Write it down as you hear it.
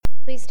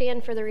Please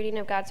stand for the reading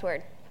of God's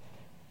word.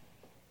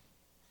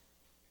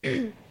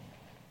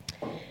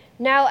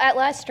 Now at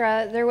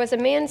Lystra there was a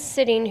man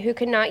sitting who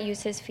could not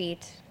use his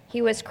feet.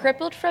 He was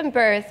crippled from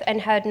birth and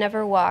had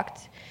never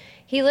walked.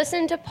 He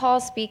listened to Paul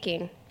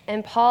speaking,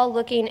 and Paul,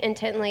 looking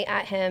intently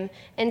at him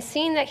and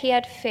seeing that he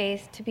had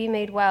faith to be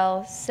made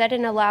well, said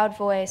in a loud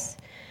voice,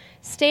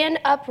 "Stand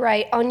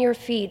upright on your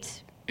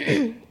feet."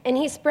 And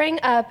he sprang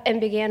up and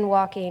began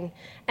walking.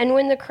 And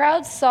when the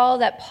crowd saw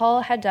that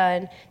Paul had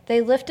done, they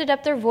lifted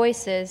up their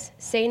voices,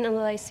 saying in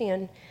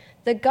Lycian,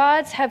 "The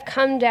gods have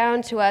come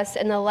down to us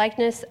in the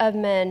likeness of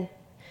men."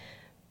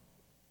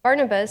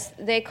 Barnabas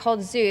they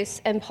called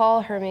Zeus, and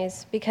Paul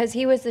Hermes, because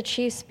he was the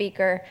chief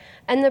speaker.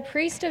 And the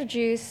priest of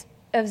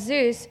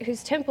Zeus,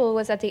 whose temple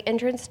was at the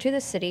entrance to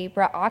the city,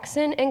 brought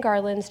oxen and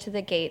garlands to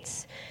the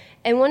gates,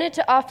 and wanted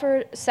to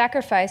offer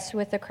sacrifice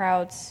with the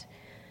crowds.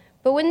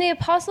 But when the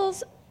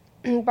apostles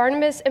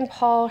Barnabas and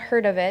Paul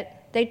heard of it,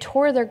 they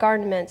tore their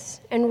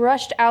garments and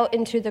rushed out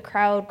into the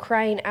crowd,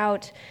 crying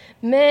out,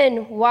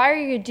 "Men, why are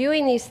you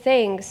doing these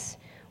things?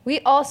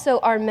 We also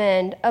are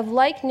men of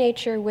like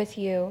nature with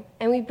you,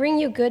 and we bring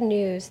you good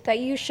news that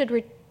you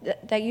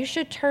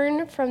should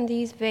turn from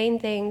these vain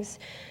things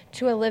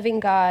to a living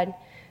God,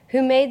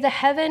 who made the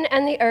heaven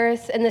and the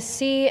earth and the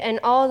sea and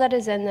all that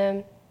is in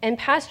them. In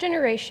past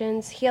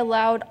generations he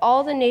allowed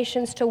all the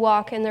nations to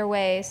walk in their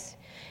ways.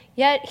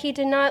 Yet he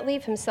did not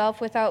leave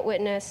himself without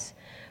witness,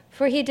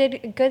 for he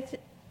did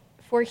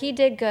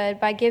good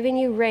by giving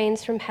you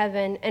rains from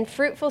heaven and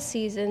fruitful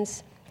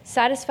seasons,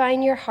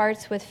 satisfying your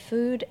hearts with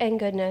food and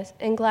goodness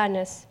and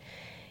gladness."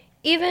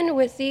 Even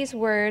with these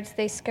words,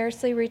 they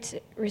scarcely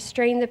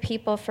restrained the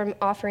people from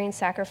offering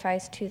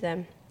sacrifice to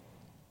them.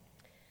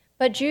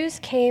 But Jews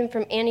came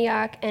from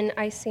Antioch and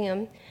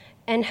Iconium,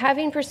 and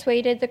having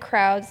persuaded the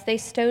crowds, they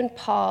stoned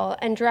Paul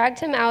and dragged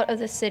him out of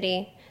the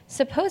city,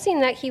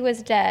 supposing that he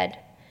was dead.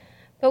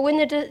 But when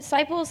the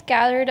disciples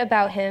gathered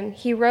about him,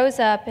 he rose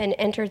up and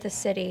entered the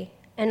city.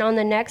 And on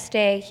the next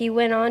day, he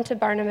went on to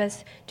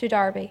Barnabas to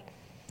Derbe.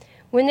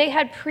 When they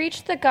had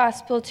preached the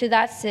gospel to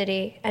that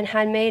city and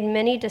had made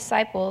many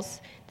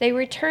disciples, they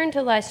returned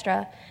to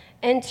Lystra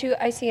and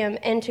to Iconium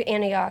and to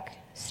Antioch,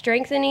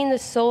 strengthening the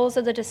souls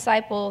of the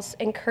disciples,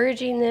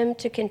 encouraging them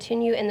to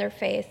continue in their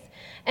faith,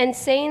 and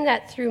saying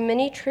that through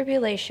many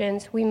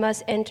tribulations we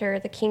must enter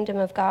the kingdom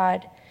of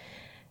God.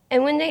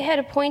 And when they had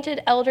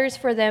appointed elders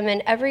for them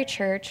in every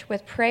church,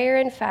 with prayer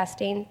and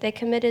fasting, they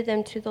committed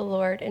them to the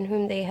Lord in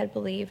whom they had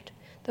believed.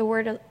 The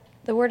word of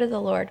the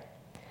Lord.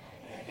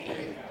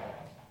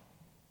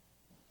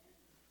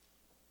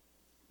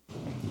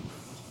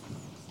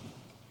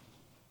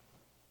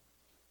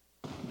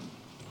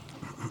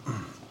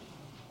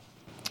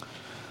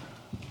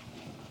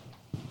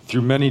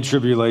 Through many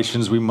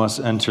tribulations, we must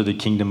enter the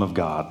kingdom of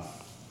God.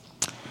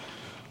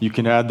 You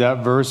can add that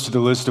verse to the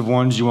list of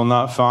ones you will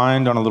not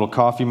find on a little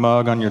coffee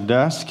mug on your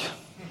desk.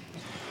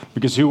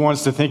 Because who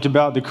wants to think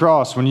about the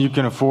cross when you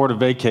can afford a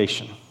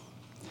vacation?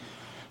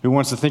 Who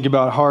wants to think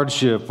about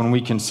hardship when we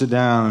can sit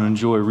down and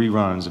enjoy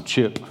reruns of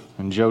Chip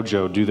and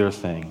JoJo do their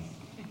thing?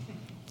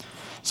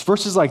 It's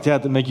verses like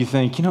that make you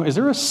think, is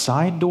there a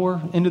side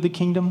door into the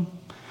kingdom?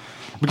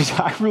 Because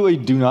I really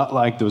do not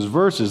like those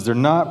verses. They're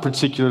not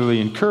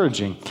particularly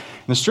encouraging.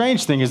 And the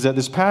strange thing is that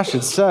this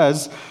passage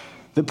says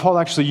that Paul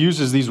actually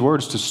uses these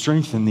words to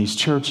strengthen these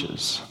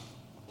churches.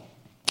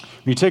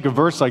 When you take a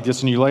verse like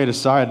this and you lay it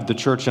aside, the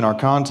church in our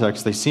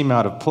context, they seem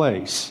out of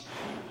place,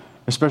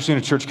 especially in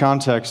a church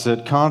context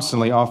that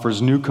constantly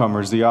offers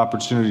newcomers the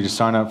opportunity to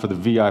sign up for the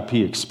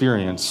VIP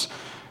experience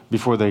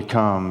before they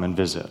come and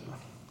visit.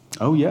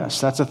 Oh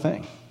yes, that's a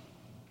thing.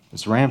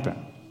 It's rampant.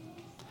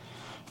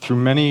 Through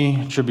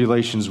many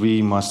tribulations,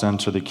 we must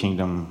enter the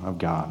kingdom of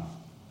God.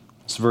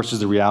 This verse is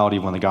the reality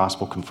when the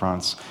gospel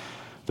confronts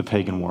the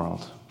pagan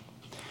world.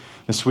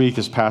 This week,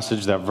 this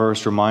passage, that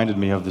verse, reminded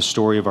me of the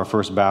story of our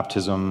first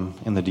baptism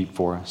in the deep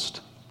forest.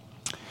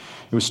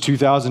 It was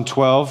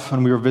 2012,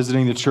 and we were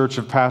visiting the church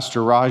of Pastor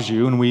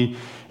Raju, and we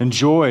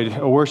enjoyed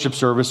a worship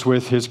service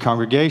with his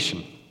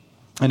congregation.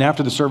 And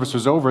after the service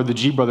was over, the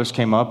G brothers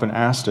came up and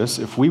asked us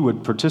if we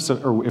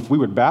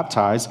would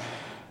baptize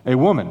a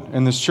woman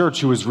in this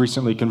church who was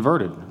recently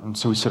converted. And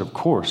so we said, of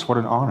course, what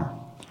an honor.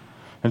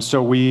 And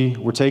so we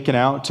were taken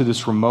out to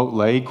this remote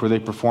lake where they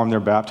performed their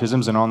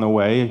baptisms, and on the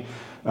way,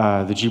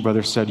 the G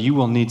brothers said, "You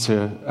will need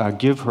to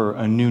give her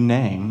a new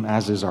name,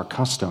 as is our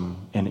custom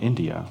in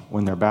India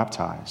when they're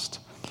baptized."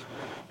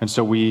 And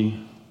so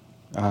we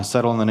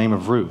settled on the name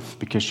of Ruth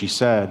because she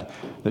said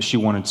that she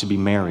wanted to be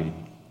married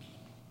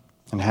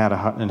and had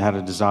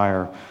a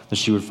desire that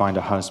she would find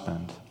a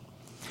husband.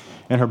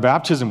 And her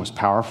baptism was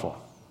powerful.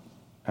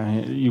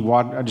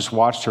 I just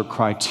watched her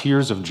cry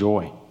tears of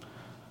joy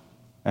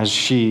as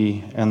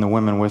she and the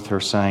women with her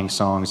sang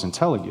songs in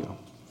Telugu.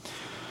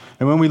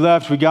 And when we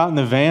left, we got in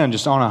the van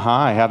just on a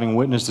high, having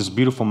witnessed this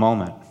beautiful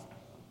moment.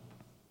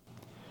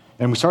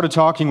 And we started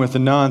talking with the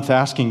nun,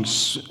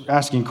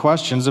 asking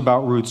questions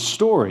about Ruth's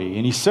story.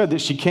 And he said that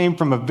she came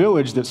from a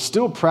village that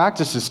still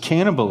practices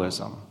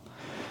cannibalism,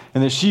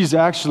 and that she's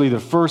actually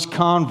the first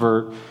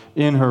convert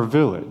in her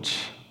village.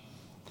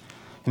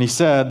 And he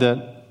said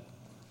that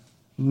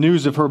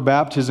news of her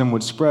baptism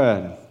would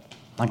spread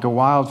like a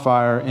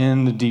wildfire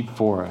in the deep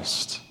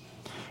forest.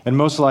 And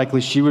most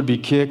likely she would be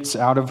kicked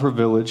out of her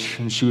village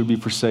and she would be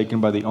forsaken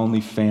by the only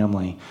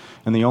family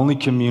and the only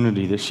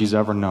community that she's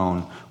ever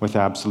known with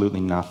absolutely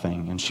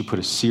nothing. And she put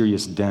a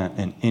serious dent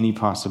in any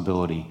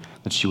possibility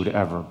that she would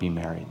ever be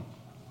married.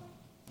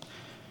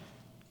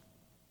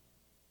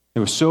 It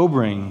was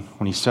sobering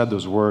when he said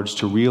those words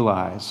to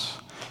realize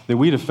that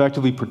we'd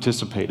effectively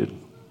participated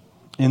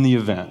in the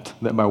event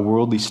that by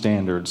worldly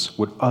standards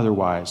would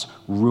otherwise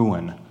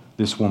ruin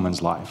this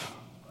woman's life.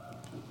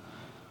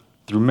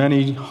 Through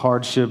many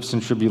hardships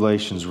and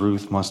tribulations,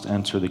 Ruth must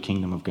enter the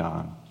kingdom of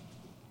God.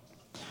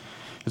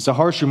 It's a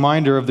harsh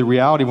reminder of the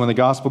reality when the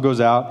gospel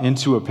goes out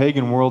into a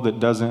pagan world that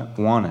doesn't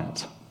want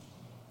it.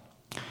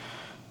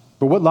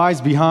 But what lies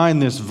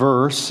behind this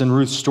verse in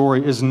Ruth's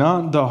story is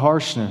not the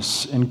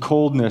harshness and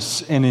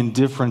coldness and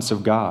indifference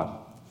of God.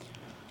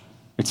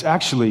 It's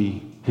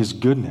actually his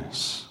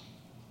goodness.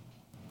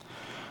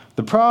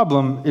 The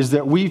problem is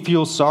that we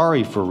feel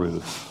sorry for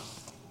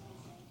Ruth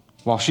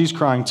while she's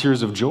crying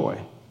tears of joy.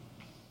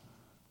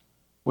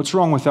 What's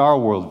wrong with our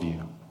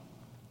worldview?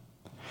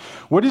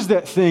 What is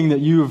that thing that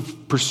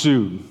you've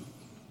pursued?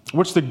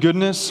 What's the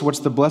goodness? What's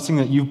the blessing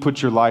that you've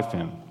put your life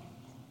in?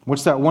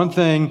 What's that one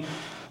thing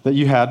that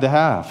you had to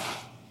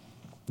have?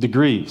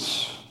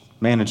 Degrees,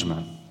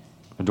 management,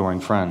 adoring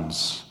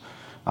friends,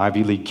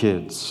 Ivy League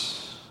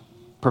kids,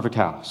 perfect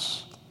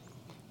house.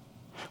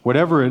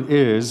 Whatever it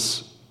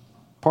is,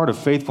 part of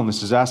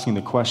faithfulness is asking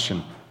the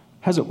question,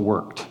 has it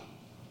worked?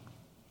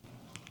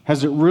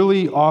 Has it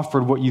really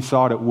offered what you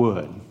thought it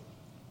would?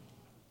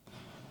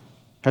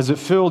 Has it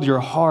filled your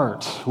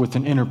heart with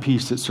an inner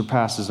peace that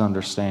surpasses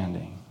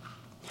understanding?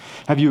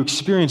 Have you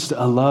experienced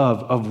a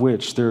love of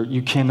which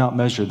you cannot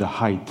measure the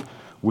height,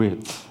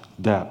 width,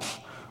 depth,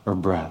 or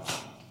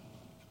breadth?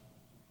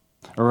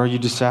 Or are you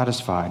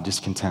dissatisfied,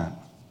 discontent,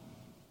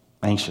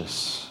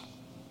 anxious,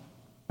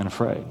 and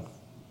afraid?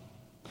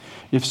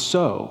 If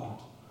so,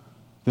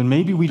 then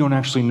maybe we don't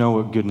actually know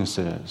what goodness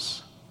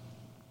is.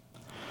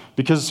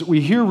 Because we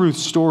hear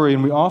Ruth's story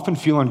and we often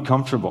feel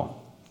uncomfortable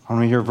when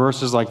we hear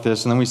verses like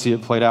this, and then we see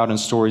it played out in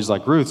stories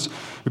like Ruth's,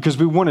 because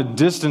we want to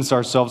distance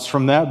ourselves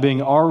from that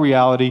being our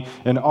reality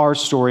and our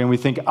story, and we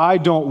think, I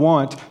don't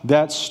want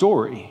that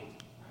story.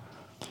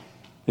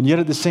 And yet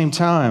at the same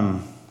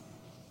time,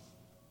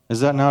 is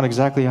that not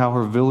exactly how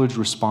her village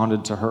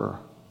responded to her?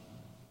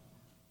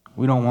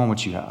 We don't want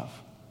what you have.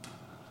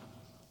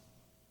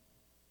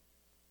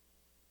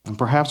 And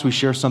perhaps we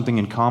share something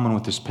in common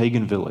with this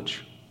pagan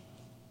village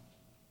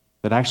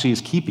that actually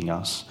is keeping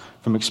us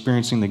from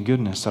experiencing the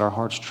goodness that our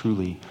hearts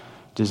truly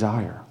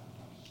desire.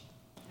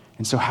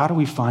 And so how do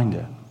we find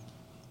it?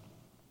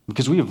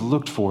 Because we have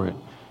looked for it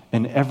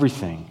in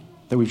everything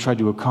that we've tried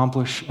to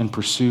accomplish and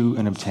pursue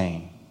and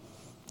obtain.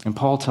 And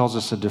Paul tells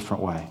us a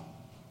different way.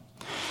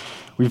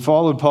 We've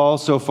followed Paul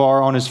so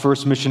far on his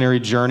first missionary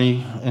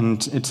journey, and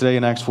today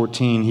in Acts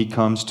 14, he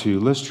comes to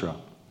Lystra.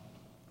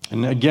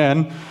 And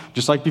again,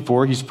 just like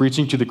before, he's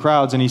preaching to the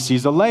crowds and he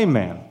sees a lame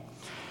man.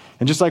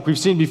 And just like we've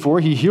seen before,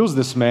 he heals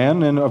this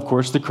man, and of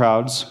course the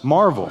crowds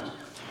marvel.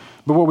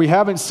 But what we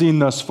haven't seen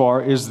thus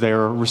far is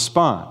their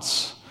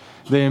response.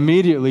 They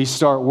immediately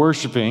start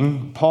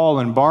worshiping Paul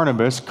and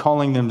Barnabas,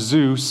 calling them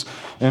Zeus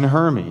and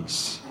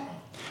Hermes.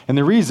 And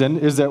the reason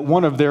is that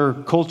one of their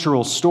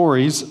cultural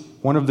stories,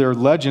 one of their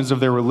legends of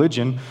their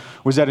religion,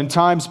 was that in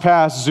times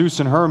past, Zeus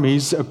and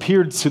Hermes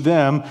appeared to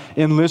them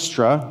in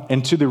Lystra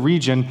and to the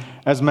region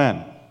as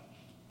men.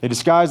 They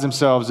disguised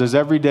themselves as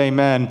everyday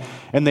men,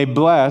 and they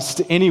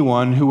blessed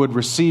anyone who would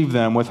receive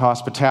them with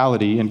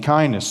hospitality and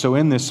kindness. So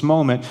in this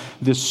moment,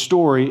 this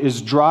story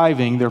is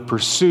driving their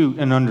pursuit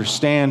and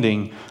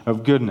understanding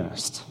of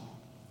goodness.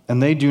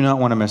 And they do not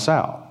want to miss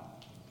out.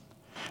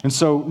 And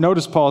so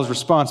notice Paul's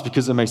response,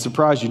 because it may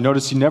surprise you.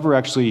 Notice he never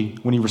actually,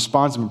 when he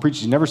responds and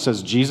preaches, he never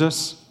says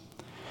Jesus.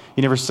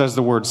 He never says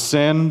the word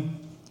sin.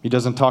 He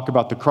doesn't talk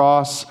about the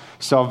cross,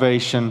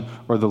 salvation,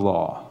 or the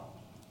law.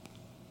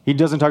 He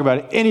doesn't talk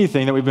about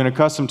anything that we've been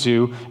accustomed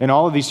to in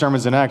all of these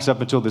sermons in Acts up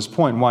until this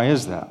point. Why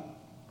is that?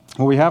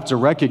 Well, we have to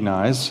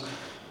recognize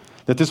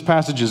that this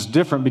passage is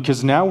different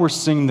because now we're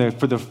seeing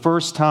for the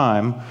first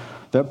time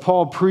that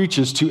Paul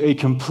preaches to a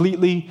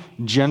completely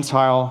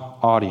Gentile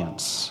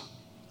audience,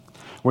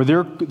 where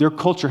their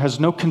culture has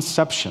no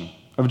conception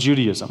of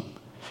Judaism.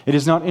 It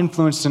is not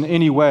influenced in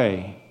any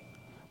way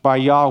by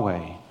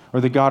Yahweh or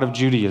the God of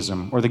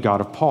Judaism or the God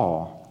of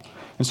Paul.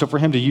 And so for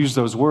him to use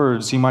those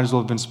words, he might as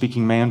well have been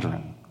speaking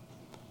Mandarin.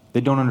 They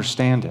don't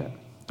understand it.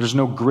 There's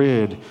no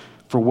grid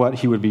for what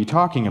he would be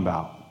talking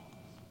about,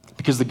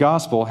 because the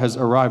gospel has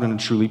arrived in a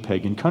truly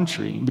pagan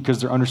country, because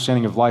their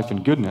understanding of life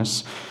and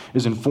goodness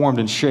is informed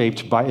and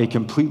shaped by a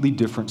completely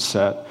different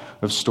set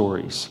of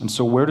stories. And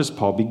so where does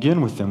Paul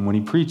begin with them when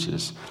he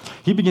preaches?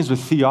 He begins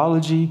with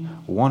Theology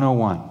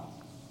 101.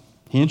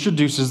 He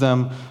introduces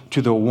them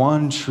to the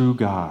one true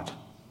God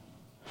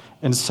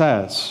and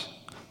says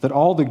that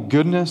all the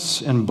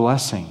goodness and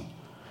blessing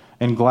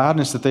and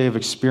gladness that they have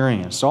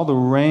experienced, all the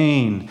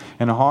rain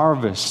and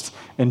harvest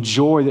and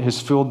joy that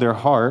has filled their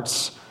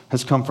hearts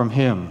has come from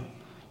him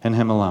and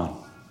him alone.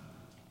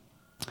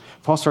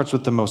 Paul starts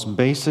with the most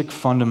basic,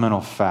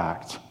 fundamental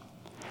fact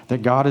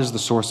that God is the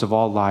source of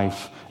all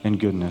life and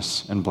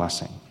goodness and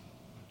blessing.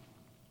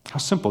 How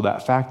simple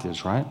that fact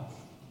is, right?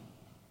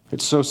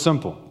 It's so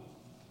simple.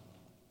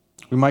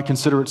 We might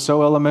consider it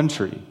so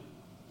elementary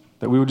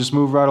that we would just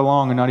move right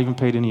along and not even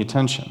pay any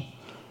attention.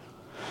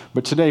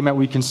 But today, might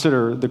we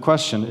consider the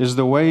question, is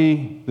the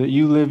way that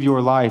you live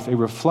your life a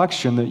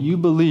reflection that you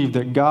believe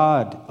that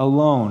God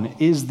alone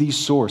is the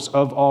source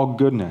of all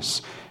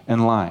goodness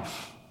and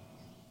life?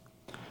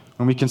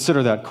 When we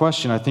consider that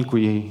question, I think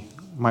we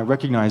might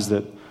recognize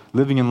that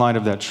living in light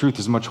of that truth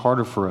is much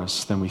harder for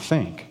us than we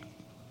think.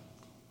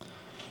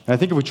 And I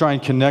think if we try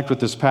and connect with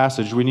this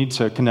passage, we need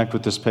to connect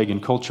with this pagan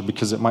culture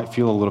because it might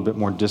feel a little bit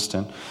more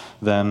distant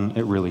than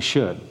it really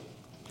should.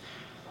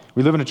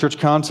 We live in a church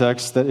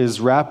context that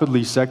is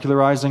rapidly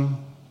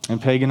secularizing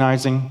and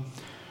paganizing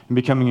and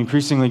becoming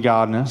increasingly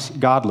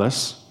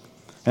godless,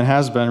 and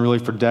has been really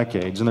for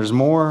decades. And there's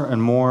more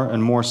and more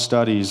and more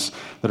studies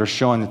that are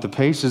showing that the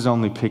pace is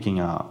only picking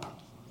up.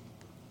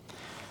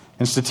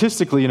 And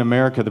statistically in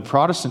America, the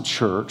Protestant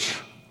church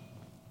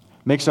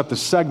makes up the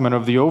segment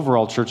of the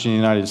overall church in the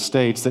United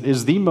States that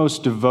is the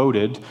most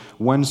devoted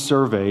when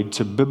surveyed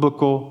to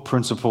biblical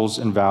principles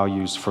and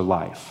values for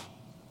life.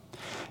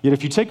 Yet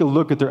if you take a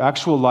look at their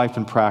actual life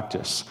and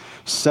practice,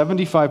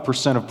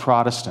 75% of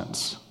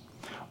Protestants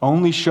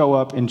only show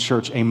up in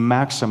church a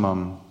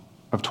maximum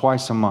of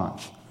twice a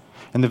month.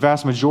 And the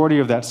vast majority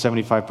of that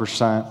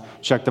 75%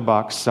 check the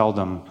box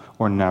seldom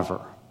or never.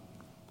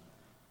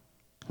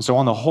 And so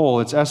on the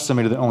whole, it's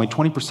estimated that only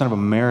 20% of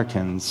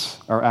Americans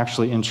are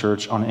actually in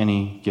church on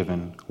any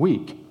given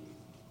week.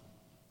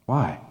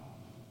 Why?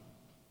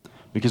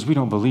 Because we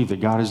don't believe that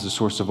God is the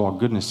source of all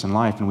goodness in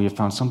life, and we have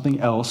found something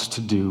else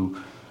to do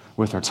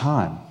with our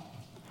time.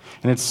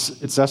 And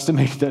it's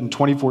estimated that in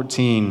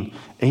 2014,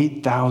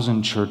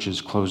 8,000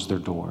 churches closed their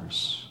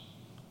doors.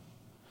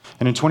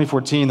 And in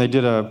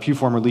 2014, Pew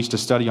Forum released a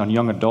study on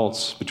young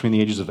adults between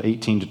the ages of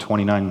 18 to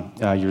 29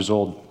 years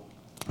old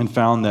and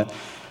found that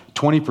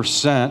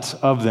 20%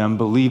 of them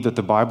believe that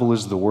the Bible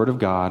is the Word of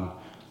God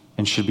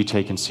and should be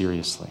taken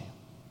seriously.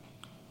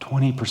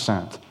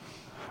 20%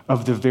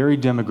 of the very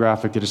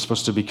demographic that is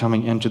supposed to be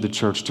coming into the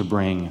church to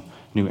bring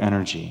new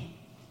energy.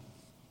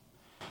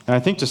 And I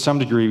think to some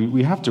degree,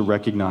 we have to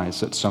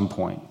recognize at some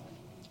point,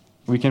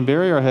 we can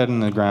bury our head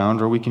in the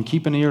ground or we can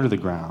keep an ear to the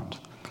ground.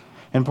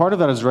 And part of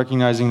that is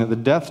recognizing that the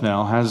death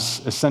knell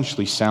has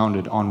essentially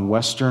sounded on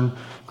Western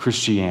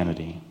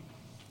Christianity.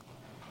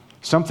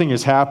 Something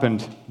has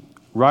happened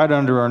right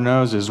under our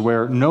noses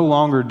where no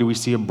longer do we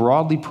see a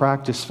broadly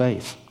practiced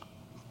faith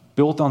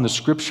built on the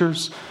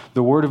Scriptures,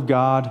 the Word of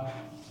God,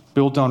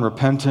 built on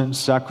repentance,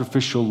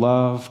 sacrificial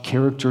love,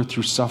 character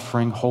through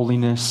suffering,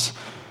 holiness,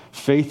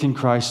 faith in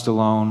Christ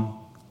alone,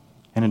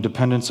 and a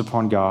dependence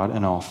upon God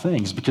in all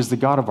things. Because the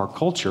God of our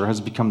culture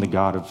has become the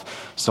God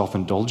of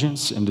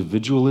self-indulgence,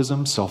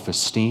 individualism,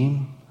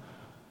 self-esteem,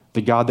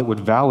 the God that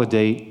would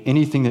validate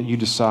anything that you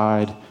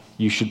decide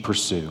you should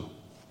pursue.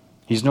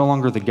 He's no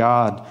longer the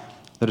God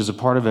that is a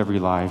part of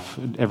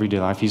everyday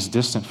life. He's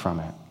distant from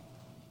it.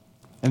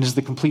 And is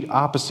the complete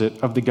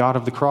opposite of the God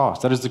of the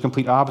cross. That is the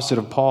complete opposite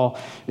of Paul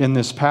in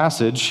this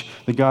passage,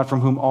 the God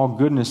from whom all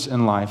goodness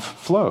in life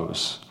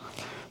flows.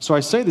 So I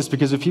say this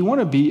because if you want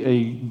to be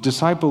a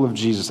disciple of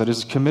Jesus that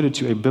is committed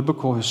to a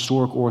biblical,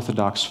 historic,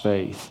 orthodox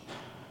faith,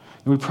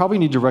 then we probably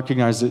need to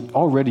recognize that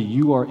already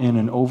you are in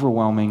an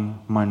overwhelming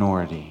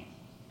minority.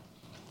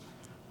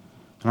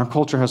 And our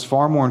culture has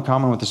far more in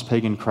common with this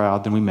pagan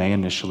crowd than we may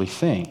initially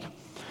think.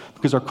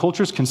 Because our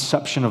culture's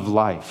conception of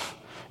life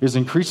is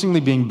increasingly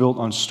being built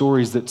on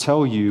stories that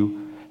tell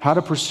you how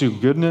to pursue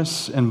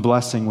goodness and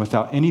blessing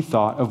without any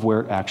thought of where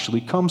it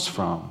actually comes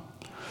from.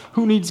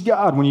 Who needs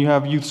God when you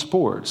have youth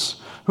sports?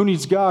 Who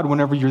needs God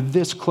whenever you're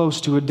this close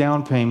to a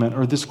down payment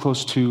or this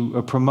close to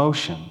a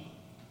promotion?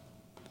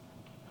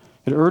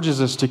 It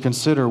urges us to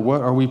consider,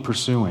 what are we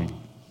pursuing?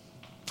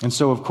 And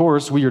so, of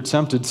course, we are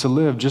tempted to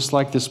live just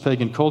like this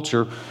pagan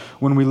culture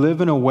when we live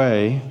in a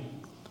way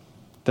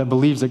that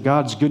believes that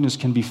God's goodness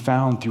can be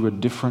found through a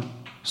different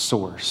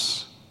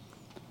source.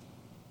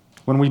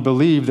 When we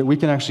believe that we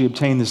can actually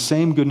obtain the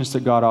same goodness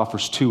that God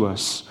offers to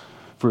us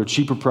for a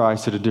cheaper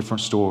price at a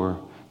different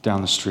store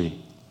down the street.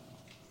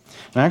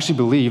 And I actually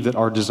believe that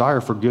our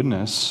desire for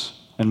goodness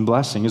and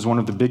blessing is one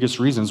of the biggest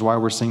reasons why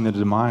we're seeing the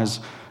demise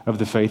of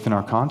the faith in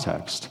our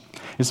context.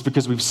 It's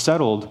because we've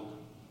settled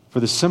for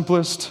the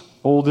simplest,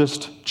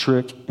 oldest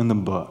trick in the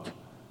book.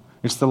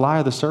 It's the lie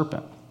of the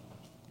serpent.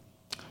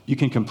 You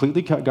can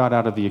completely cut God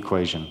out of the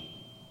equation,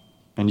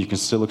 and you can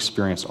still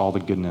experience all the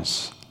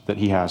goodness that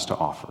he has to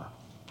offer.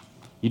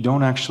 You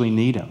don't actually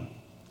need him.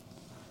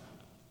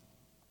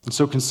 And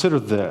so consider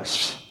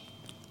this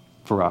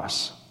for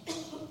us.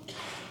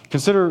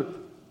 Consider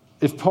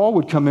if Paul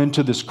would come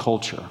into this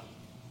culture,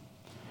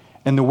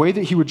 and the way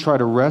that he would try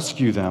to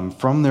rescue them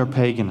from their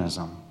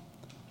paganism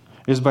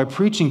is by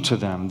preaching to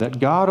them that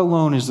God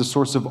alone is the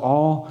source of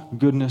all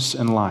goodness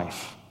and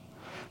life.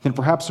 then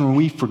perhaps when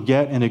we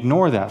forget and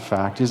ignore that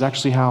fact is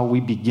actually how we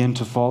begin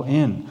to fall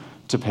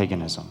into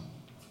paganism.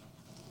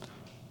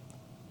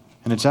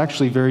 And it's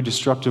actually very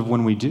destructive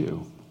when we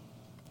do.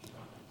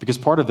 Because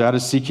part of that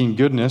is seeking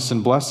goodness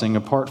and blessing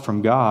apart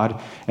from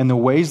God and the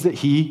ways that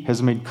He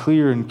has made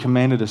clear and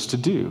commanded us to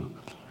do.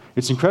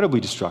 It's incredibly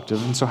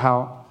destructive. And so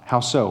how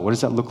so? What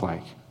does that look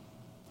like?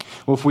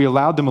 Well, if we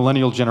allowed the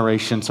millennial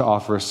generation to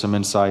offer us some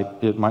insight,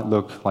 it might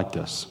look like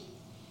this.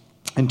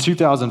 In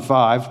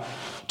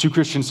 2005, two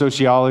Christian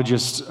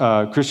sociologists,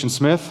 Christian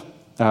Smith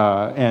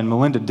and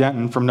Melinda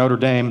Denton from Notre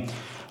Dame,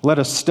 led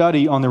a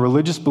study on the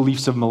religious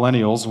beliefs of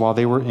millennials while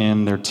they were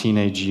in their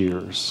teenage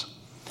years.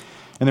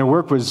 And their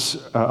work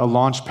was a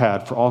launch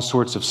pad for all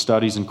sorts of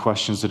studies and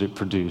questions that it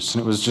produced.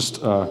 And it was just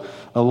a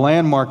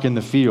landmark in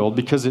the field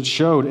because it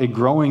showed a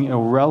growing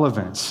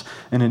irrelevance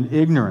and an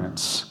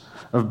ignorance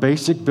of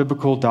basic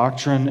biblical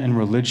doctrine and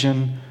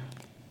religion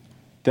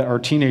that our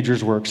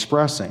teenagers were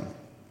expressing.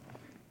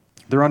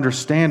 Their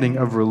understanding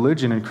of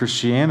religion and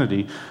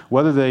Christianity,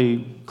 whether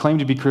they claimed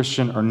to be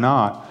Christian or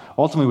not,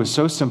 ultimately was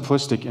so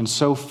simplistic and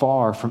so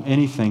far from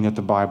anything that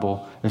the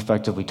Bible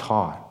effectively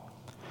taught.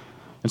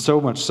 And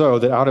so much so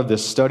that out of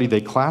this study, they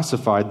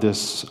classified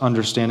this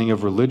understanding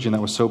of religion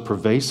that was so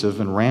pervasive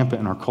and rampant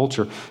in our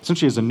culture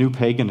essentially as a new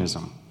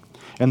paganism.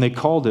 And they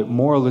called it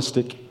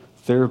moralistic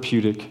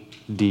therapeutic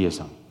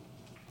deism.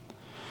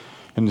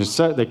 And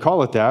they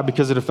call it that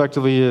because it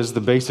effectively is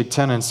the basic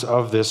tenets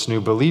of this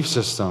new belief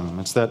system.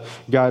 It's that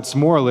God's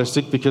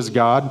moralistic because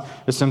God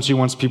essentially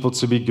wants people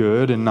to be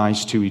good and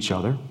nice to each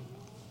other.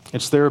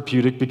 It's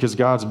therapeutic because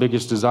God's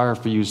biggest desire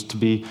for you is to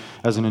be,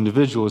 as an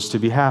individual, is to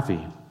be happy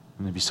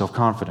and to be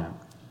self-confident.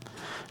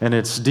 And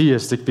it's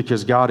deistic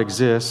because God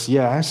exists,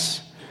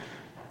 yes,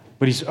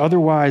 but He's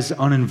otherwise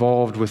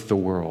uninvolved with the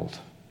world.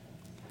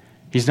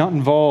 He's not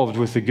involved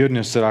with the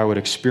goodness that I would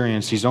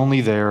experience. He's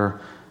only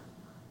there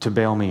to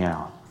bail me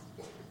out.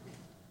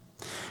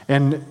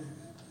 And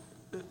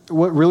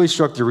what really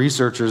struck the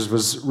researchers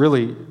was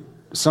really,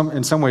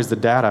 in some ways, the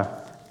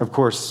data, of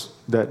course,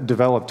 that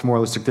developed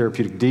moralistic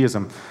therapeutic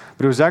deism,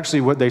 but it was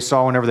actually what they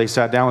saw whenever they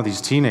sat down with these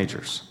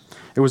teenagers.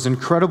 It was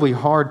incredibly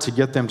hard to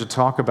get them to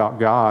talk about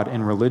God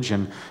and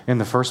religion in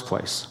the first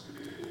place.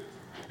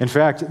 In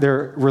fact,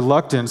 their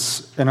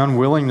reluctance and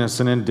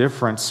unwillingness and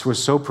indifference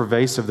was so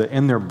pervasive that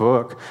in their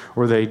book,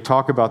 where they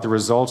talk about the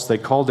results, they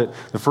called it,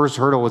 the first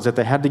hurdle was that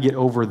they had to get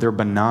over their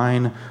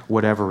benign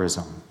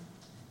whateverism.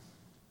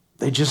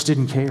 They just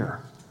didn't care.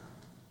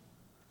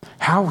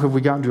 How have we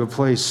gotten to a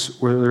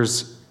place where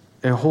there's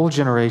a whole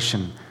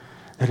generation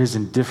that is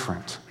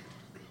indifferent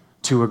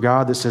to a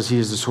God that says He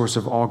is the source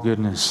of all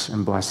goodness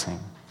and blessing?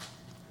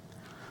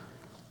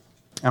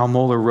 Al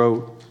Mohler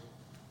wrote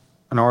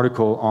an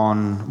article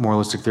on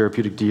moralistic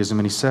therapeutic deism,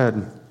 and he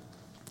said,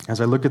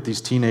 as I look at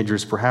these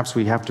teenagers, perhaps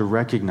we have to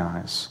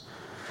recognize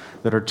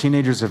that our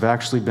teenagers have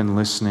actually been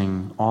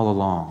listening all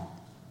along.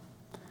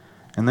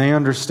 And they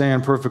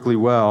understand perfectly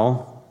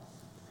well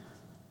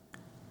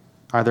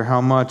either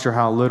how much or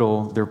how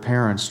little their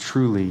parents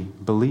truly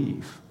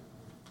believe.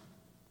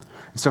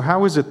 So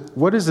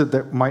what is it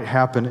that might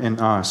happen in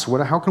us?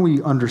 How can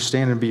we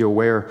understand and be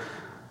aware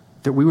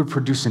that we would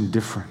produce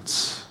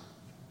indifference?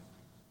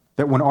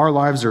 That when our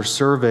lives are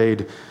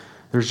surveyed,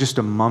 there's just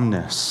a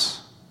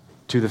mumness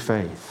to the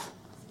faith.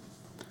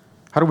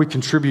 How do we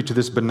contribute to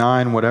this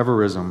benign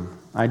whateverism?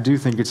 I do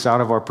think it's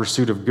out of our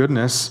pursuit of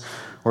goodness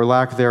or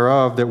lack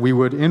thereof that we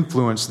would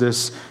influence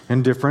this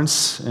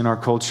indifference in our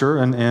culture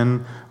and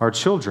in our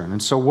children.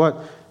 And so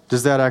what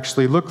does that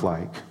actually look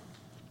like?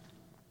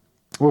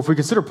 Well, if we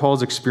consider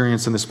Paul's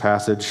experience in this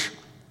passage,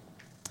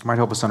 it might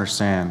help us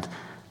understand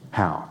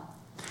how.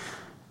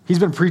 He's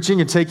been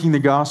preaching and taking the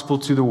gospel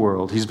to the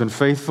world. He's been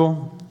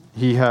faithful.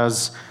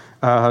 He's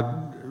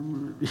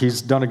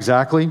done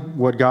exactly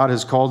what God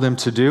has called him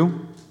to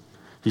do.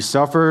 He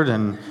suffered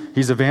and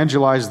he's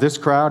evangelized this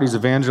crowd. He's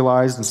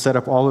evangelized and set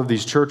up all of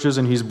these churches,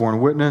 and he's borne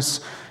witness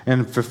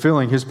and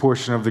fulfilling his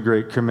portion of the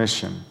Great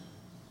Commission.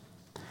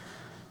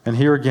 And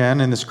here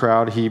again in this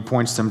crowd, he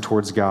points them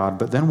towards God.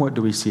 But then what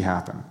do we see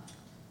happen?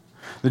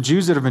 The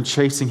Jews that have been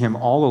chasing him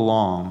all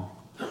along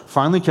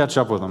finally catch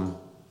up with him.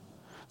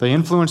 They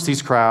influence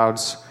these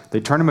crowds, they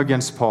turn him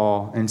against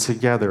Paul, and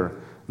together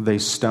they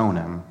stone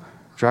him,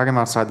 drag him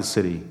outside the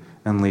city,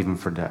 and leave him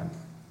for dead.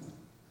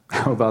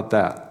 How about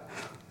that?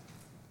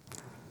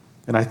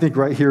 And I think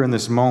right here in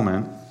this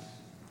moment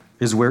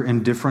is where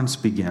indifference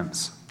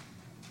begins.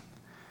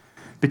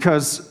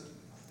 Because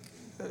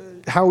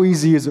how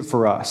easy is it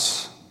for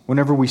us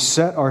whenever we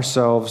set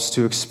ourselves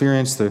to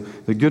experience the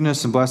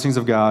goodness and blessings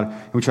of God,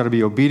 and we try to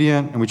be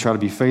obedient, and we try to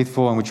be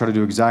faithful, and we try to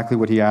do exactly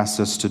what he asks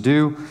us to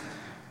do,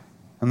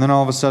 and then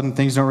all of a sudden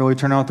things don't really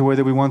turn out the way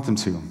that we want them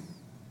to.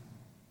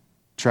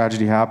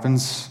 Tragedy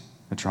happens,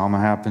 the trauma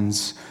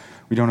happens,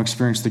 we don't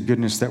experience the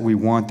goodness that we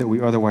want, that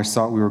we otherwise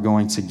thought we were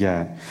going to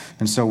get.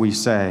 And so we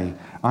say,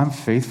 I'm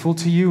faithful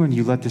to you and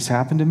you let this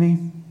happen to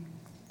me?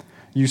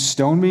 You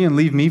stone me and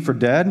leave me for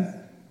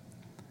dead?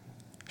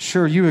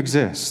 Sure, you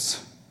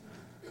exist,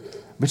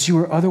 but you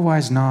are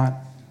otherwise not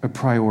a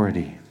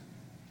priority.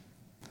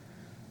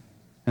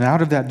 And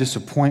out of that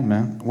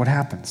disappointment, what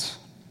happens?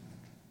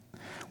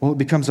 Well, it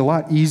becomes a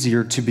lot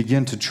easier to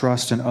begin to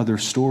trust in other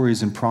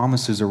stories and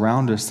promises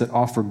around us that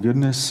offer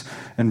goodness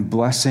and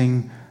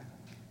blessing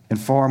and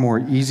far more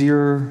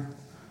easier,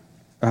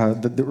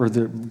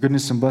 the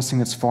goodness and blessing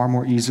that's far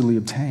more easily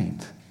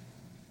obtained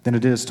than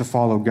it is to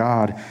follow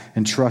God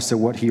and trust that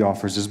what he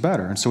offers is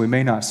better. And so we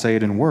may not say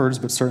it in words,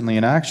 but certainly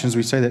in actions,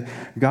 we say that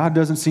God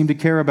doesn't seem to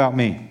care about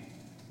me.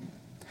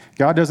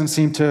 God doesn't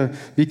seem to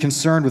be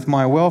concerned with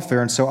my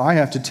welfare, and so I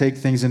have to take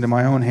things into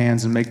my own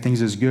hands and make things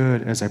as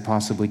good as I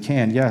possibly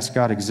can. Yes,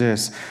 God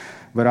exists,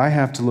 but I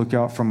have to look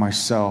out for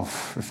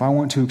myself if I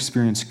want to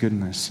experience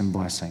goodness and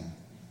blessing.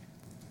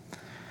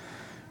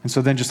 And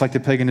so then, just like the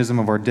paganism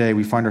of our day,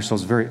 we find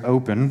ourselves very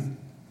open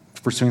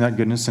to pursuing that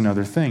goodness in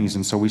other things,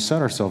 and so we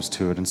set ourselves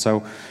to it. And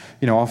so,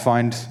 I'll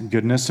find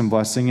goodness and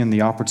blessing in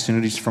the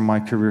opportunities for my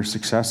career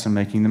success and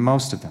making the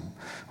most of them.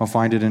 I'll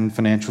find it in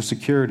financial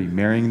security,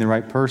 marrying the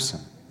right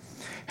person,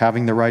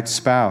 having the right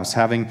spouse,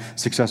 having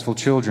successful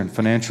children,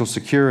 financial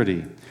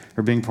security,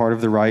 or being part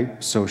of the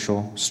right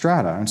social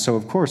strata. And so,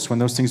 of course, when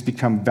those things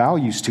become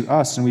values to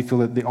us and we feel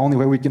that the only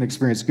way we can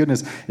experience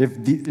goodness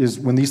is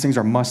when these things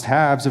are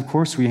must-haves, of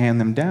course we hand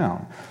them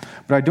down.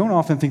 But I don't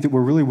often think that we're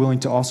really willing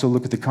to also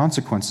look at the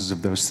consequences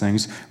of those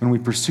things when we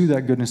pursue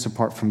that goodness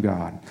apart from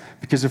God.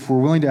 Because if we're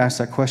willing to ask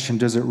that question,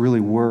 does it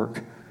really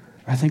work?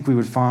 I think we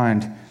would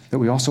find that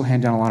we also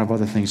hand down a lot of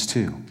other things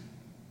too.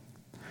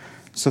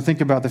 So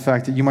think about the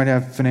fact that you might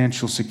have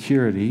financial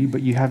security,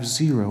 but you have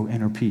zero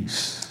inner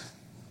peace.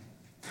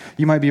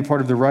 You might be a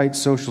part of the right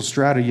social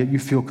strata, yet you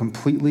feel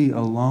completely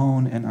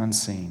alone and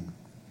unseen.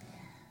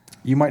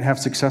 You might have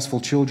successful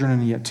children,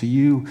 and yet to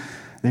you,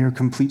 they are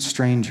complete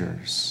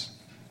strangers.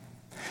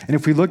 And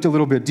if we looked a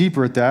little bit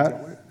deeper at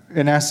that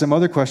and asked some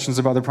other questions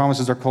about the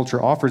promises our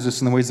culture offers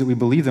us and the ways that we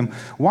believe them,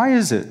 why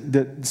is it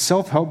that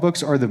self-help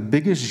books are the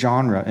biggest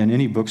genre in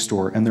any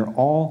bookstore, and they're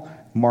all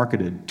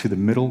marketed to the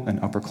middle and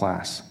upper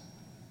class?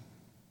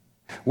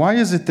 Why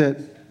is it that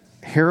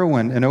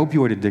heroin and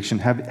opioid addiction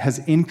has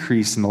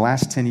increased in the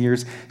last 10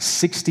 years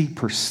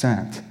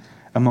 60%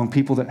 among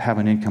people that have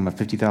an income of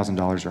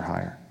 $50,000 or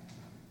higher?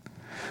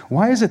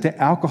 Why is it that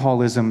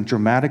alcoholism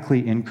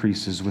dramatically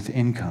increases with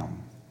income?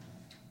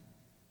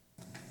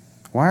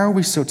 Why are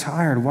we so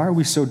tired? Why are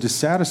we so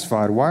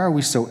dissatisfied? Why are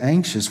we so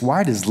anxious?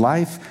 Why does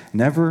life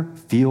never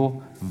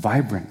feel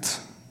vibrant?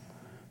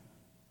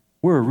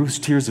 Where are Ruth's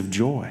tears of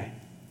joy?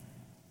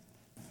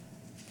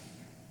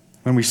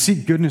 When we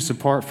seek goodness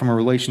apart from a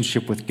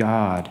relationship with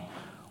God,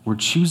 we're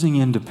choosing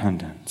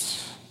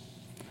independence,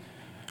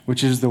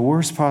 which is the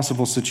worst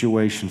possible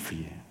situation for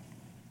you.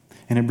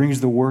 And it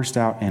brings the worst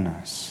out in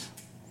us.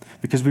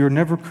 Because we were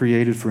never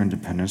created for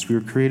independence, we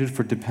were created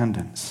for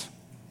dependence.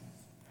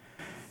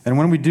 And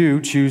when we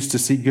do choose to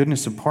seek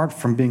goodness apart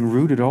from being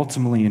rooted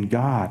ultimately in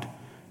God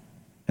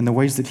and the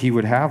ways that he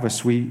would have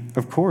us, we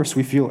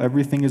feel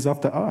everything is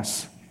up to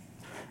us.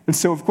 And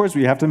so, of course,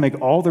 we have to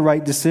make all the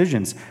right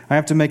decisions. I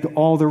have to make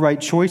all the right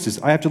choices.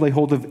 I have to lay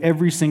hold of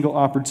every single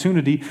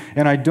opportunity,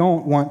 and I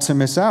don't want to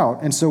miss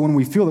out. And so when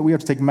we feel that we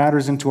have to take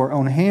matters into our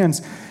own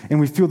hands and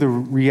we feel the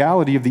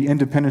reality of the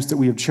independence that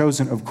we have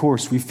chosen, of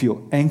course, we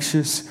feel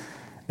anxious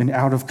and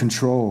out of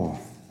control.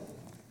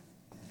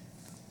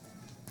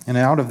 And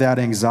out of that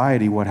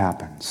anxiety, what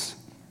happens?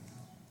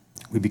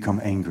 We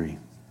become angry,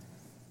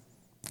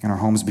 and our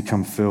homes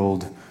become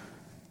filled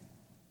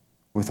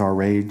with our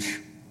rage.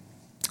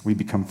 We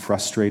become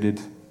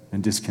frustrated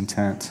and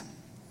discontent.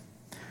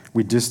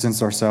 We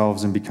distance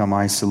ourselves and become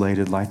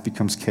isolated. Life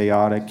becomes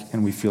chaotic,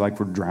 and we feel like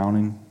we're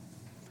drowning.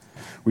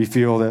 We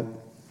feel that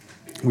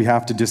we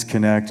have to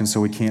disconnect, and so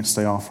we can't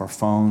stay off our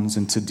phones.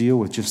 And to deal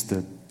with just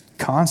the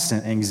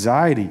constant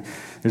anxiety,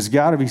 there's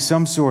got to be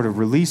some sort of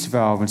release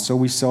valve, and so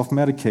we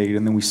self-medicate,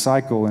 and then we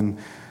cycle and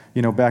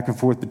back and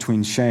forth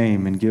between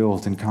shame and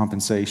guilt and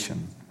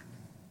compensation.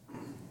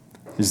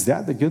 Is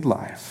that the good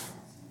life?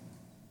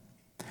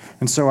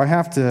 And so we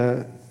have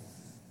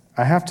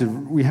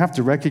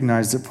to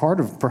recognize that part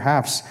of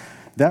perhaps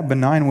that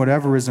benign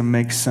whateverism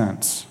makes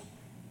sense.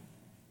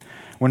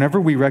 Whenever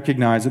we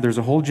recognize that there's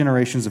a whole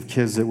generations of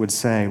kids that would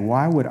say,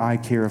 why would I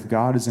care if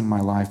God is in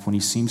my life when he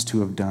seems to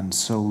have done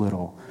so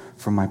little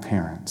for my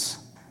parents?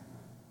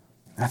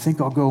 I think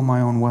I'll go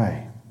my own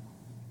way.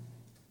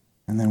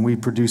 And then we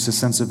produce a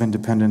sense of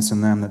independence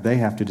in them that they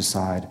have to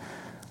decide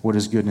what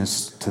is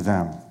goodness to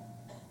them.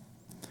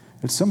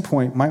 At some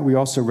point, might we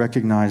also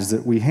recognize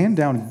that we hand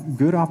down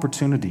good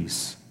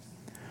opportunities,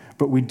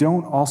 but we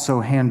don't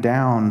also hand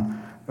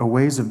down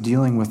ways of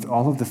dealing with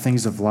all of the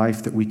things of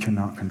life that we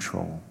cannot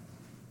control.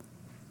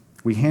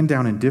 We hand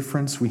down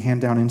indifference, we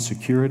hand down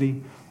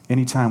insecurity,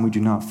 anytime we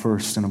do not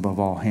first and above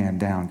all hand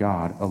down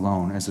God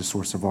alone as the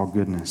source of all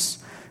goodness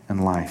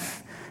and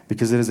life,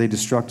 because it is a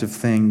destructive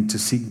thing to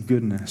seek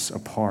goodness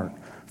apart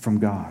from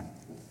God.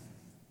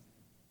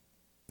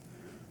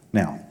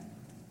 Now,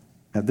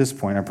 at this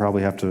point, I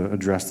probably have to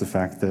address the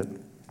fact that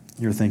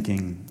you're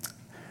thinking,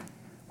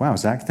 wow,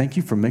 Zach, thank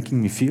you for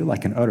making me feel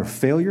like an utter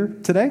failure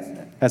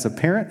today as a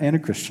parent and a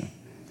Christian.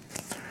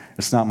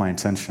 It's not my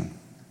intention.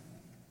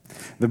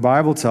 The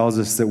Bible tells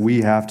us that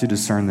we have to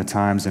discern the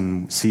times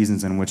and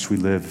seasons in which we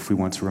live if we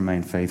want to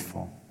remain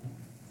faithful.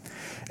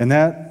 And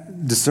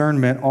that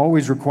discernment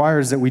always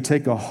requires that we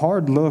take a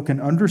hard look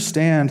and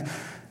understand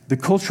the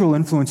cultural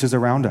influences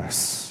around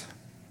us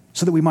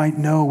so that we might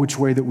know which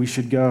way that we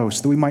should go,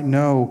 so that we might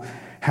know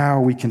how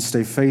we can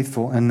stay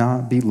faithful and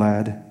not be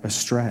led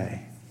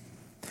astray.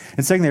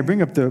 And secondly, I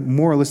bring up the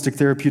moralistic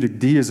therapeutic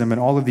deism and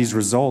all of these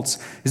results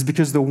is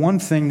because the one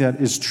thing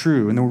that is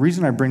true, and the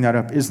reason I bring that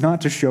up is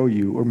not to show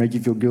you or make you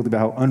feel guilty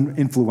about how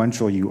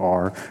uninfluential you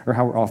are or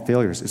how we're all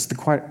failures. It's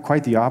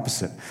quite the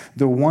opposite.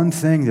 The one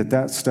thing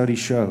that study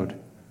showed,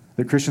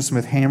 that Christian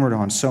Smith hammered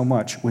on so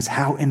much, was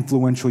how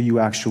influential you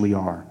actually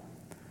are.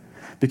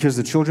 Because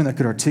the children that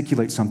could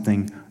articulate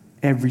something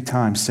every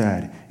time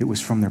said it was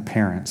from their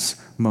parents,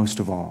 most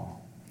of all.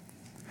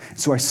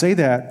 So I say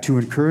that to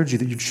encourage you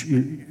that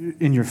you,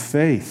 in your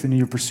faith and in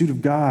your pursuit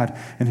of God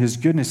and His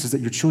goodness, is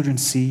that your children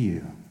see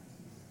you.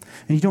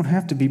 And you don't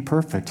have to be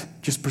perfect,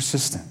 just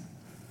persistent.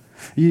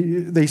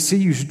 They see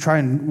you try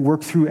and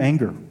work through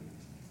anger,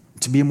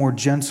 to be a more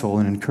gentle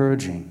and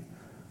encouraging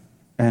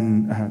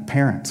and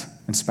parent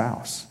and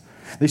spouse.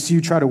 They see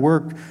you try to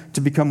work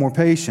to become more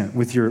patient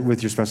with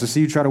your spouse. They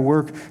see you try to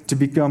work to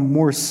become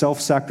more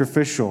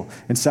self-sacrificial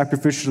and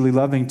sacrificially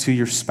loving to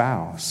your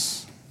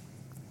spouse.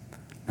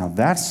 Now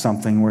that's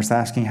something where it's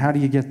asking, how do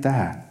you get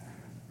that?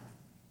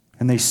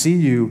 And they see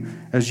you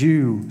as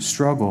you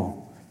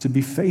struggle to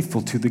be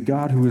faithful to the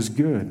God who is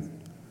good,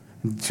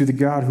 to the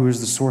God who is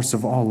the source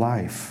of all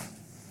life.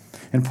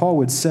 And Paul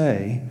would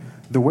say,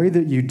 the way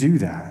that you do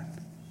that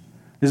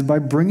is by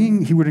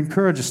he would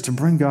encourage us to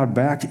bring God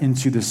back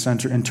into the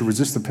center and to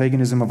resist the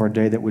paganism of our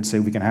day that would say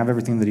we can have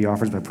everything that He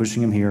offers by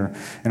pushing Him here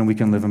and we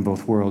can live in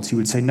both worlds. He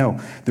would say, no,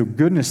 the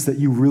goodness that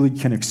you really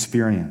can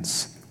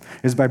experience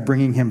is by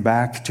bringing Him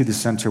back to the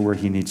center where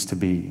He needs to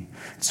be.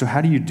 So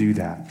how do you do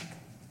that?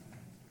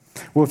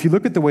 Well, if you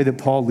look at the way that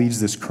Paul leads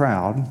this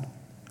crowd,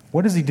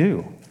 what does he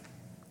do?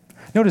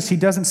 Notice he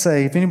doesn't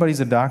say, if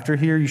anybody's a doctor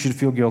here, you should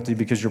feel guilty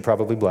because you're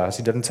probably blessed.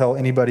 He doesn't tell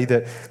anybody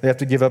that they have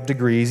to give up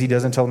degrees. He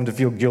doesn't tell them to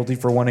feel guilty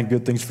for wanting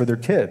good things for their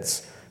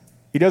kids.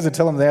 He doesn't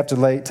tell them they have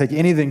to take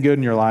anything good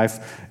in your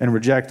life and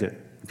reject it,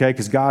 okay?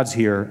 Because God's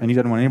here and He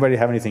doesn't want anybody to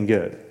have anything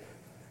good.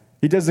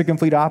 He does the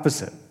complete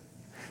opposite.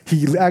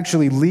 He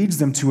actually leads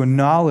them to a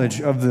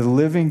knowledge of the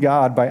living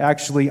God by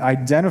actually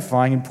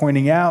identifying and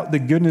pointing out the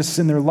goodness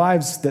in their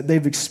lives that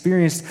they've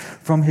experienced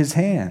from His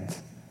hand.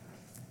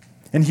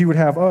 And He would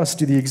have us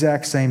do the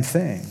exact same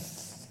thing,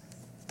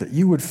 that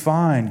you would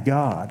find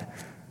God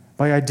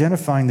by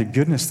identifying the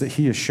goodness that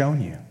He has shown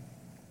you.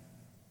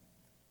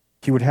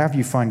 He would have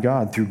you find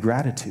God through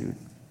gratitude.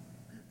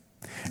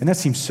 And that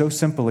seems so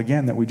simple,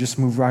 again, that we just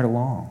move right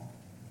along.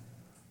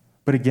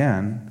 But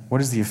again, what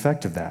is the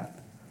effect of that?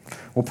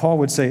 Well, Paul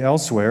would say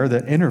elsewhere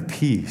that inner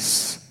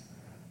peace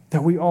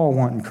that we all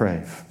want and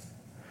crave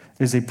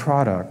is a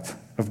product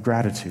of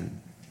gratitude.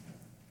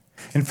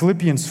 In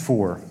Philippians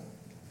 4,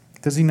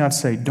 does he not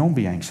say, don't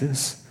be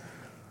anxious,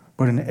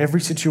 but in every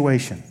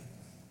situation,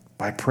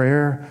 by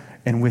prayer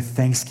and with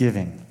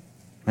thanksgiving,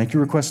 make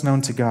your requests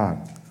known to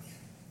God,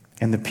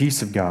 and the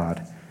peace of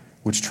God,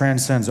 which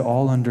transcends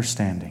all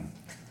understanding,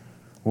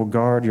 will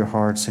guard your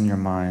hearts and your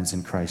minds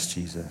in Christ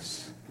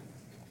Jesus.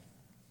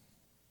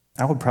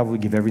 I would probably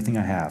give everything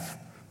I have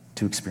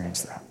to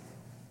experience that.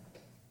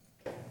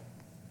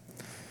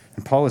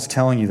 And Paul is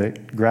telling you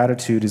that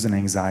gratitude is an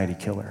anxiety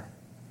killer.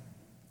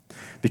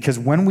 Because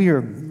when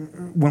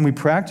we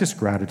practice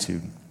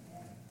gratitude,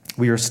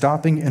 we are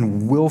stopping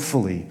and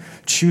willfully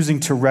choosing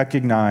to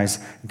recognize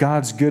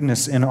God's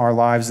goodness in our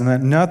lives, and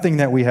that nothing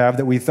that we have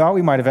that we thought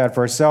we might have had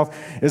for ourselves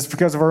is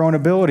because of our own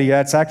ability.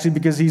 It's actually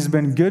because He's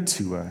been good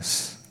to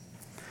us.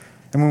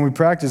 And when we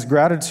practice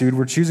gratitude,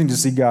 we're choosing to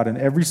see God in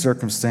every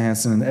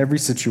circumstance and in every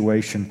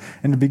situation,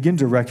 and to begin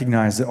to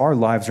recognize that our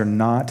lives are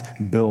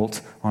not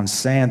built on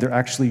sand. They're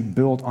actually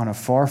built on a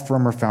far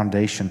firmer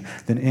foundation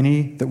than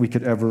any that we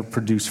could ever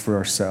produce for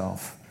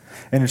ourselves.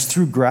 And it's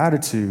through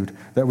gratitude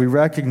that we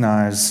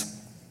recognize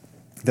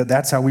that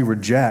that's how we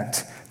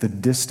reject the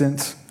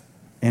distant,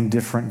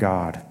 indifferent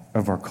God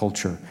of our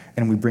culture,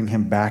 and we bring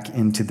Him back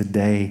into the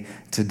day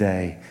to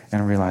day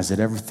and realize that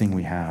everything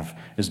we have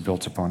is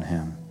built upon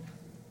Him.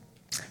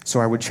 So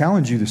I would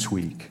challenge you this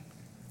week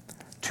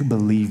to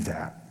believe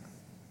that.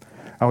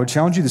 I would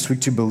challenge you this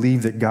week to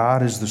believe that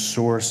God is the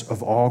source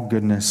of all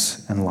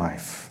goodness and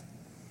life.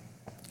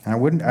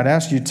 And I'd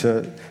ask you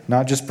to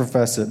not just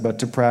profess it, but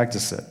to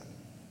practice it.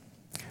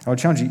 I would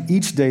challenge you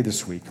each day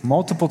this week,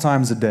 multiple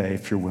times a day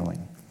if you're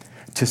willing,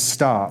 to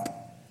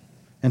stop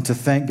and to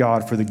thank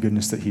God for the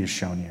goodness that He has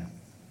shown you.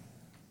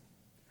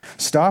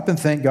 Stop and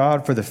thank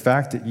God for the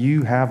fact that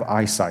you have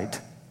eyesight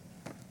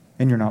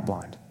and you're not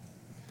blind.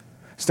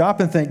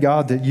 Stop and thank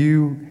God that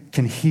you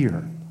can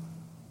hear.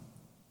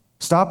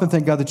 Stop and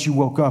thank God that you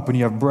woke up and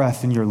you have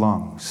breath in your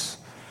lungs.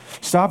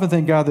 Stop and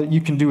thank God that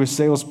you can do a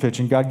sales pitch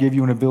and God gave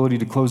you an ability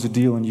to close a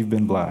deal and you've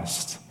been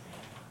blessed.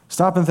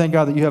 Stop and thank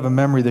God that you have a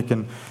memory that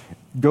can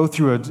go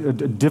through a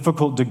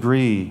difficult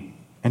degree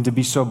and to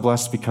be so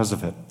blessed because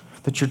of it.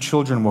 that your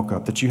children woke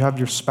up, that you have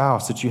your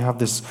spouse, that you have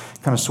this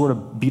kind of sort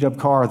of beat up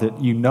car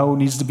that you know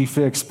needs to be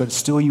fixed, but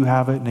still you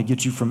have it and it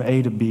gets you from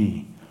A to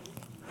B.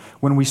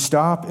 When we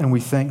stop and we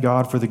thank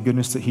God for the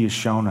goodness that he has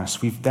shown us,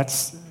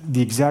 that's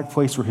the exact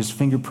place where his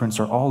fingerprints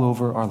are all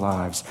over our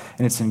lives,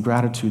 and it's in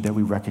gratitude that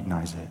we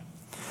recognize it.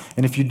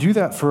 And if you do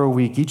that for a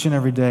week, each and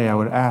every day, I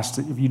would ask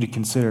you to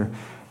consider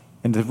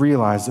and to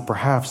realize that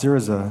perhaps there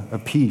is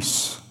a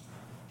peace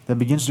that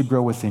begins to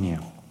grow within you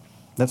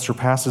that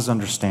surpasses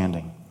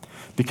understanding.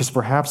 Because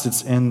perhaps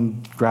it's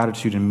in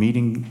gratitude and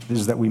meeting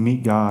is that we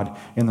meet God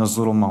in those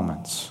little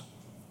moments.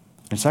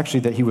 It's actually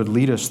that he would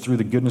lead us through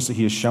the goodness that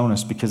he has shown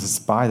us, because it's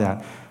by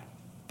that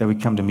we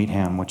come to meet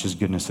him, which is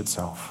goodness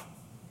itself.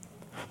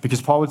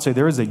 Because Paul would say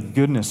there is a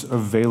goodness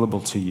available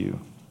to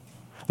you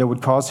that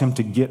would cause him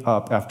to get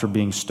up after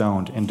being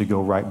stoned and to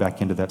go right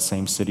back into that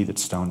same city that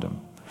stoned him.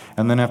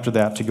 And then after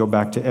that, to go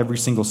back to every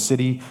single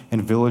city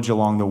and village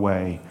along the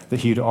way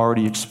that he had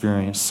already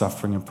experienced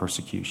suffering and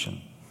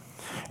persecution.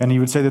 And he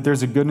would say that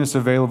there's a goodness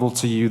available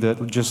to you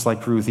that, just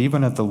like Ruth,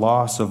 even at the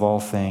loss of all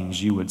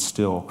things, you would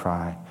still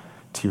cry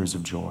tears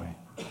of joy.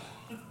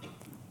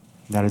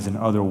 That is an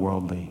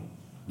otherworldly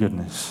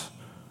goodness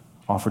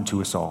offered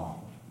to us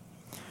all.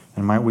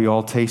 And might we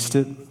all taste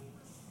it,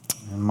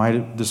 and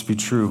might this be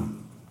true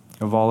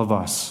of all of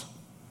us.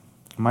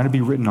 Might it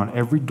be written on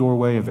every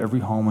doorway of every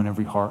home and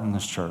every heart in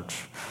this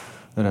church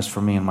that as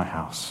for me and my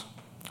house,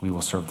 we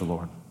will serve the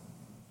Lord.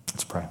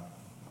 Let's pray.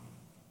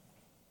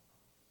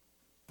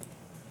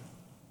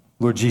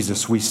 Lord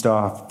Jesus, we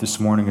stop this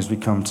morning as we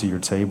come to your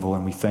table,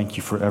 and we thank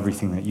you for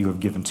everything that you have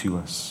given to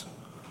us.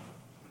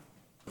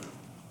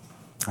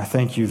 I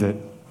thank you that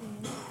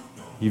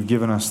you've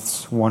given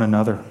us one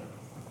another.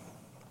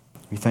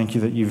 We thank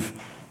you that you've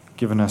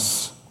given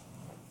us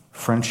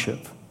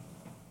friendship,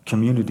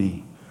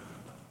 community,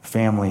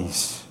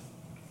 families,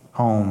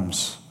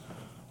 homes,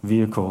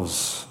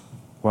 vehicles,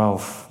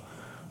 wealth,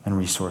 and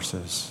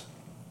resources.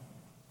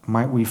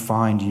 Might we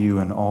find you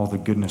in all the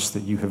goodness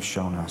that you have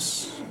shown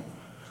us.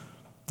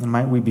 And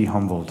might we be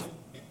humbled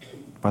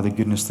by the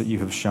goodness that you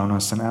have shown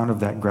us. And out of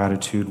that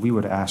gratitude, we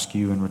would ask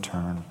you in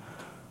return,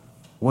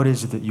 what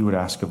is it that you would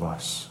ask of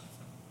us?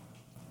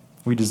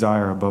 We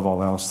desire above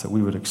all else that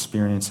we would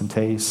experience and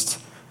taste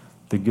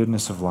the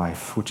goodness of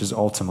life, which is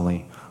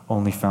ultimately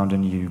only found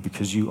in you,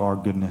 because you are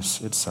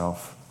goodness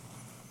itself.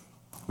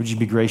 Would you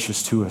be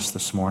gracious to us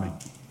this morning?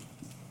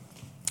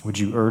 Would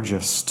you urge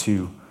us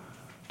to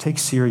take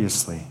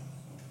seriously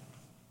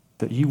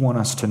that you want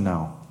us to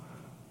know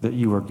that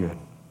you are good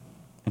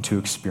and to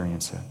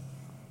experience it?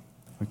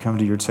 We come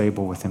to your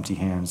table with empty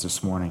hands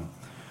this morning,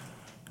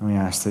 and we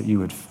ask that you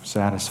would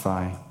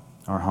satisfy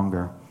our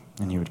hunger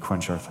and you would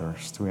quench our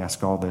thirst. We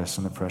ask all this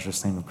in the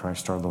precious name of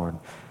Christ our Lord.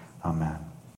 Amen.